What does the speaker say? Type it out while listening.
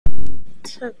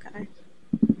So guys,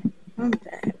 I'm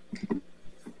back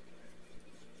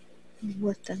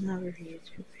with another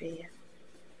YouTube video.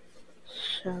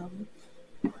 So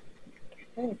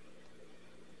today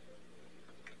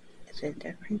is a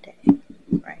different day,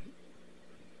 right?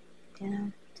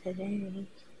 Today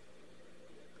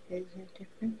is a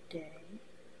different day.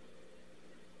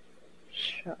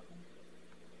 So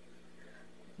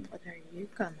what are you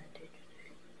gonna do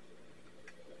today?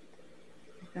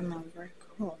 You're gonna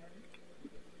record.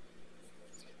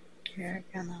 You're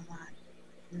gonna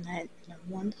let no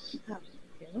one stop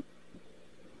you,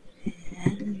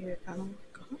 and you're gonna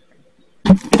record.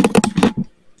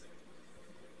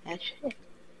 That's it.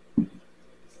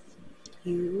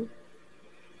 You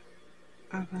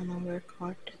are gonna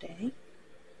record today,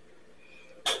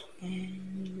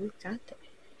 and you got it.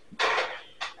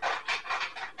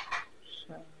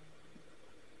 So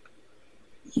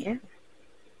yeah,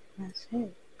 that's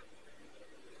it.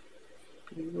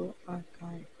 You are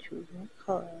going to work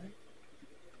hard,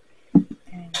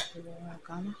 and you are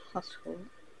gonna hustle,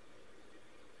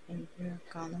 and you're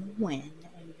gonna win,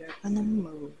 and you're gonna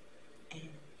move, and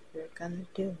you're gonna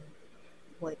do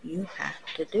what you have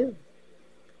to do.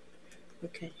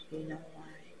 Because you know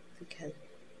why? Because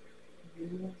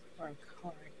you work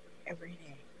hard every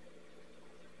day.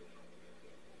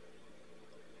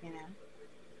 You know?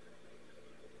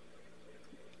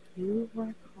 You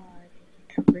work hard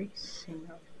every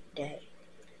single day.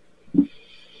 Right?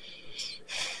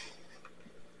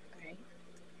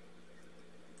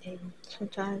 And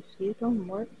sometimes you don't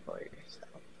work for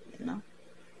yourself, you know?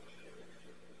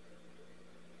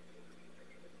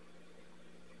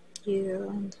 You know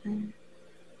what I'm saying?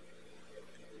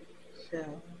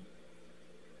 So,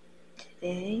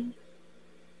 today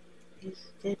is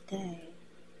the day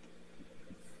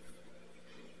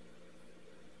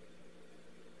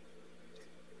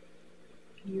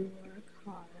you work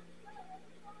hard,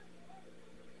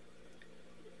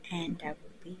 and that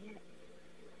will be it.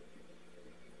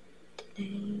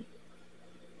 Today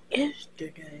is the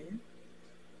day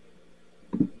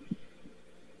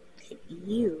that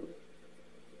you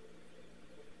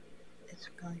is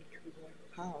going to work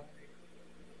hard